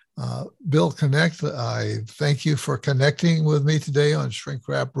 Bill Connect, I thank you for connecting with me today on Shrink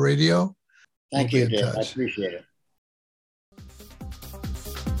Rap Radio. Thank you, Dave. I appreciate it.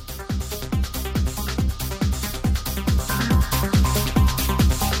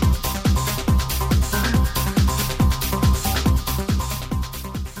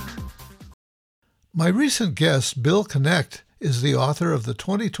 My recent guest, Bill Connect, is the author of the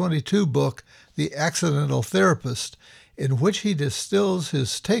 2022 book, The Accidental Therapist, in which he distills his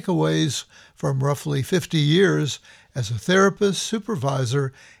takeaways from roughly 50 years as a therapist,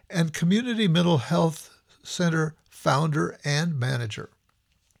 supervisor, and community mental health center founder and manager.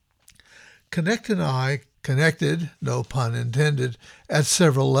 Connect and I connected, no pun intended, at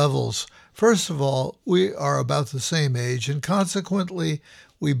several levels. First of all, we are about the same age, and consequently,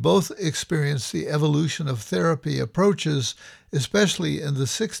 we both experienced the evolution of therapy approaches, especially in the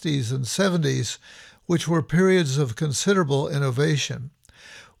 60s and 70s, which were periods of considerable innovation.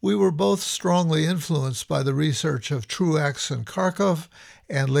 We were both strongly influenced by the research of Truax and Kharkov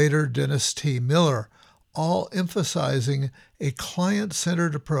and later Dennis T. Miller, all emphasizing a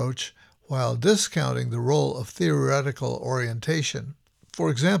client-centered approach while discounting the role of theoretical orientation. For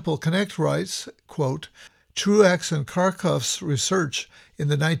example, Connect writes, quote, Truax and Kharkov's research in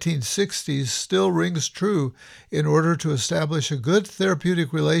the 1960s still rings true. In order to establish a good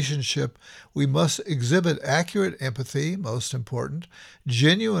therapeutic relationship, we must exhibit accurate empathy, most important,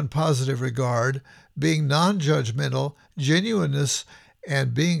 genuine positive regard, being non-judgmental, genuineness,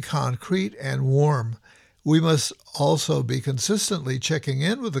 and being concrete and warm. We must also be consistently checking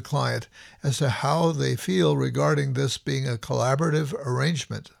in with the client as to how they feel regarding this being a collaborative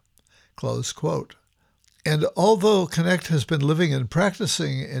arrangement. Close quote. And although Connect has been living and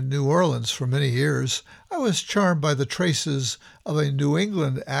practicing in New Orleans for many years, I was charmed by the traces of a New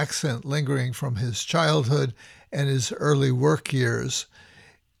England accent lingering from his childhood and his early work years.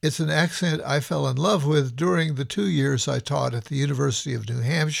 It's an accent I fell in love with during the 2 years I taught at the University of New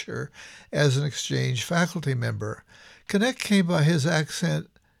Hampshire as an exchange faculty member. Connect came by his accent,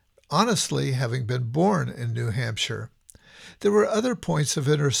 honestly, having been born in New Hampshire. There were other points of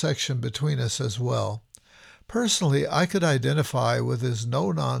intersection between us as well. Personally, I could identify with his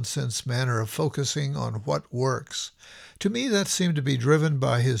no-nonsense manner of focusing on what works. To me, that seemed to be driven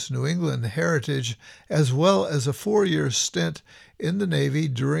by his New England heritage as well as a 4-year stint in the Navy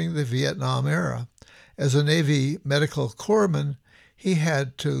during the Vietnam era. As a Navy medical corpsman, he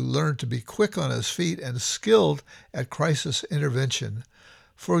had to learn to be quick on his feet and skilled at crisis intervention.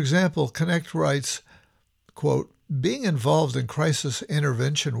 For example, Connect writes, quote, "Being involved in crisis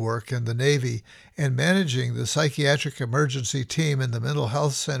intervention work in the Navy and managing the psychiatric emergency team in the mental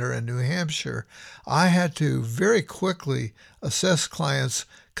health center in New Hampshire, I had to very quickly assess clients,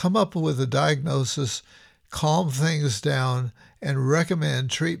 come up with a diagnosis, calm things down, and recommend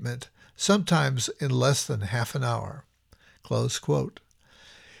treatment, sometimes in less than half an hour." Close quote.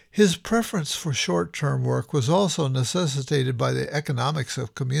 His preference for short-term work was also necessitated by the economics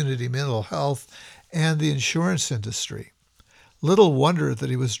of community mental health and the insurance industry. Little wonder that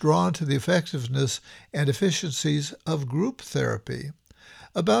he was drawn to the effectiveness and efficiencies of group therapy.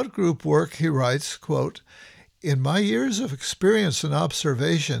 About group work, he writes, quote, "In my years of experience and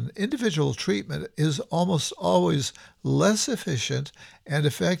observation, individual treatment is almost always less efficient and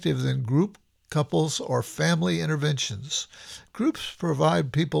effective than group, couples, or family interventions. Groups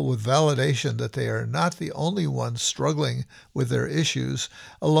provide people with validation that they are not the only ones struggling with their issues,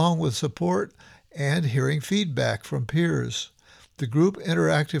 along with support and hearing feedback from peers. The group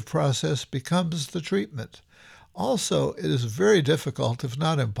interactive process becomes the treatment. Also, it is very difficult, if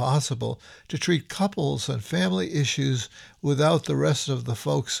not impossible, to treat couples and family issues without the rest of the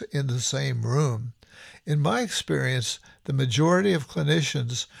folks in the same room. In my experience, the majority of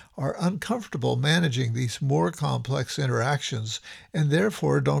clinicians are uncomfortable managing these more complex interactions and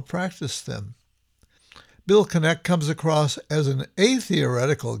therefore don't practice them." Bill Connect comes across as an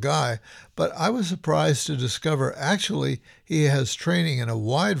atheoretical guy, but I was surprised to discover actually he has training in a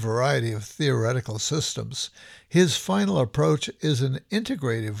wide variety of theoretical systems. His final approach is an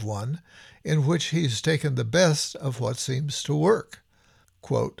integrative one, in which he's taken the best of what seems to work.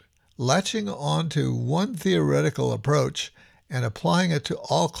 Quote, "Latching on to one theoretical approach and applying it to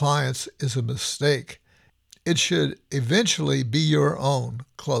all clients is a mistake. It should eventually be your own."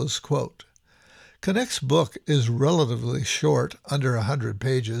 Close quote. Connect's book is relatively short, under 100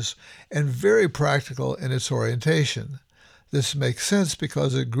 pages, and very practical in its orientation. This makes sense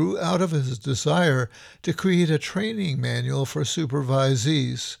because it grew out of his desire to create a training manual for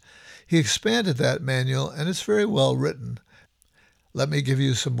supervisees. He expanded that manual, and it's very well written. Let me give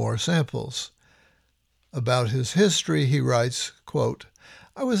you some more samples. About his history, he writes, quote,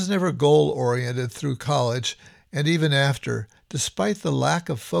 "I was never goal-oriented through college and even after. Despite the lack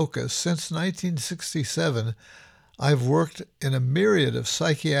of focus, since 1967, I've worked in a myriad of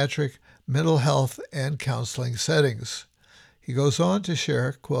psychiatric, mental health, and counseling settings." He goes on to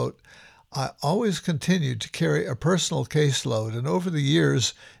share, quote, "I always continued to carry a personal caseload and over the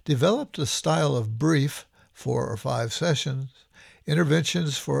years developed a style of brief, 4 or 5 sessions,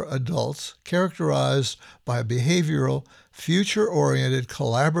 interventions for adults characterized by a behavioral, future-oriented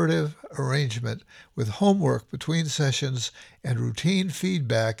collaborative arrangement with homework between sessions and routine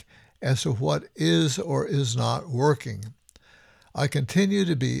feedback as to what is or is not working. I continue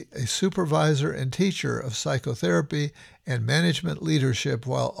to be a supervisor and teacher of psychotherapy and management leadership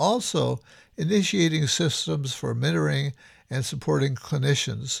while also initiating systems for mentoring and supporting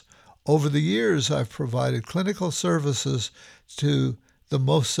clinicians. Over the years, I've provided clinical services to the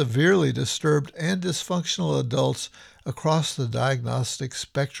most severely disturbed and dysfunctional adults across the diagnostic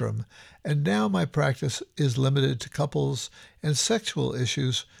spectrum, and now my practice is limited to couples and sexual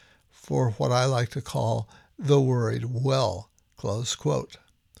issues for what I like to call the worried well." Close quote.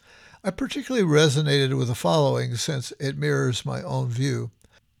 I particularly resonated with the following since it mirrors my own view.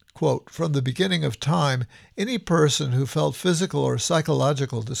 Quote, "From the beginning of time, any person who felt physical or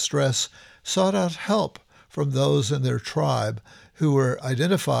psychological distress sought out help from those in their tribe who were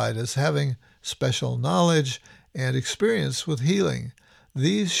identified as having special knowledge and experience with healing.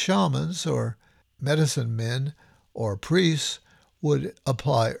 These shamans or medicine men or priests would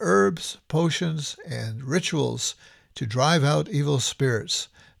apply herbs, potions, and rituals to drive out evil spirits.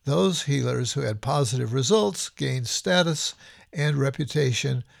 Those healers who had positive results gained status and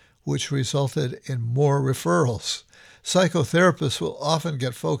reputation, which resulted in more referrals. Psychotherapists will often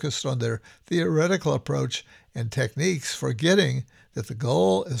get focused on their theoretical approach and techniques, forgetting that the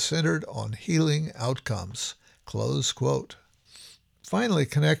goal is centered on healing outcomes." Close quote. Finally,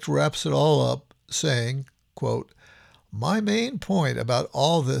 Connect wraps it all up saying, quote, "My main point about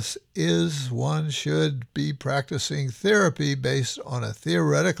all this is one should be practicing therapy based on a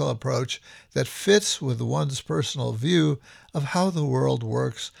theoretical approach that fits with one's personal view of how the world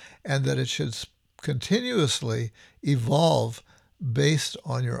works, and that it should continuously evolve based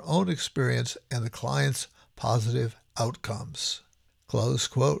on your own experience and the client's positive outcomes. Close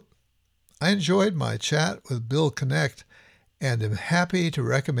quote. I enjoyed my chat with Bill Knecht and am happy to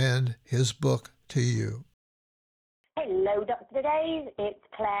recommend his book to you. Hello, Dr. Dave. It's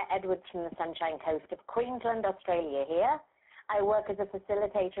Claire Edwards from the Sunshine Coast of Queensland, Australia here. I work as a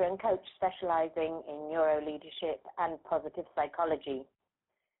facilitator and coach specializing in neuro-leadership and positive psychology.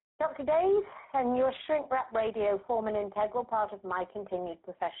 Dr. Dave and your Shrink Wrap Radio form an integral part of my continued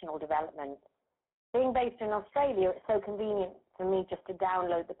professional development. Being based in Australia, it's so convenient for me just to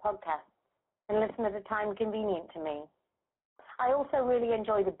download the podcast and listen at a time convenient to me. I also really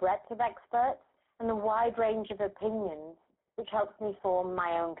enjoy the breadth of experts and the wide range of opinions, which helps me form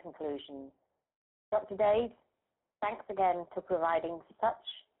my own conclusions. Dr. Dave, thanks again for providing such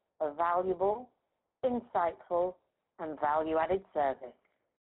a valuable, insightful, and value-added service.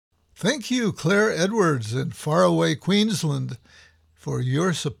 Thank you, Claire Edwards in faraway Queensland, for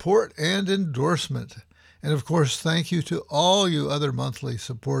your support and endorsement. And of course, thank you to all you other monthly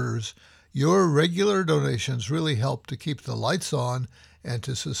supporters. Your regular donations really help to keep the lights on and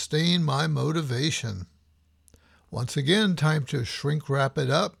to sustain my motivation. Once again, time to shrink wrap it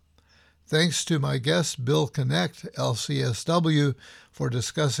up. Thanks to my guest, Bill Knecht, LCSW, for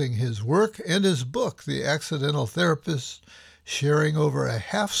discussing his work and his book, The Accidental Therapist, sharing over a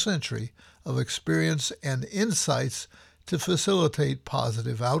half-century of experience and insights to facilitate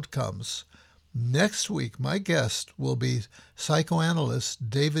positive outcomes. Next week, my guest will be psychoanalyst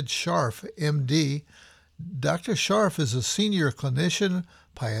David Scharf, MD. Dr. Scharf is a senior clinician,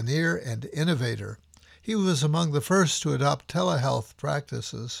 pioneer, and innovator. He was among the first to adopt telehealth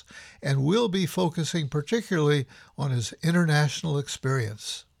practices and will be focusing particularly on his international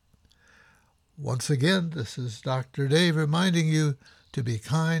experience. Once again, this is Dr. Dave reminding you to be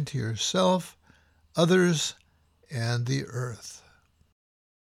kind to yourself, others, and the earth.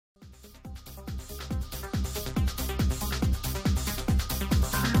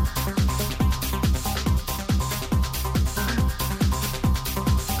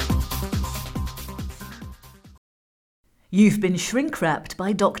 You've been shrink-wrapped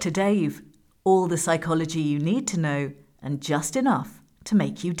by Dr. Dave. All the psychology you need to know and just enough to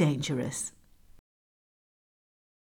make you dangerous.